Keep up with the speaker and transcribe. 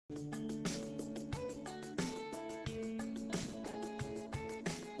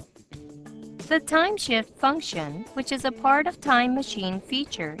The time shift function, which is a part of Time Machine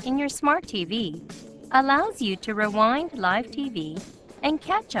feature in your smart TV, allows you to rewind live TV and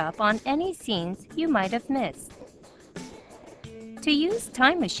catch up on any scenes you might have missed. To use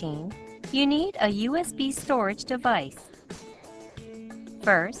Time Machine, you need a USB storage device.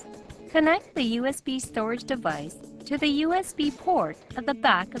 First, connect the USB storage device to the USB port at the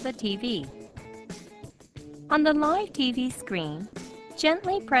back of the TV. On the live TV screen,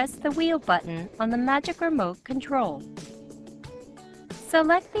 gently press the wheel button on the magic remote control.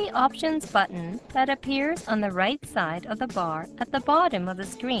 Select the Options button that appears on the right side of the bar at the bottom of the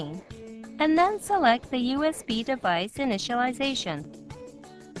screen, and then select the USB device initialization.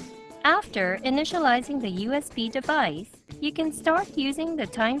 After initializing the USB device, you can start using the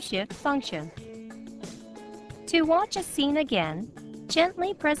time shift function. To watch a scene again,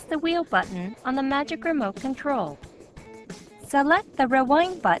 gently press the wheel button on the magic remote control. Select the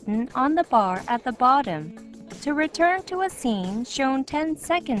Rewind button on the bar at the bottom to return to a scene shown 10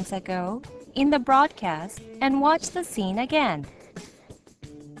 seconds ago in the broadcast and watch the scene again.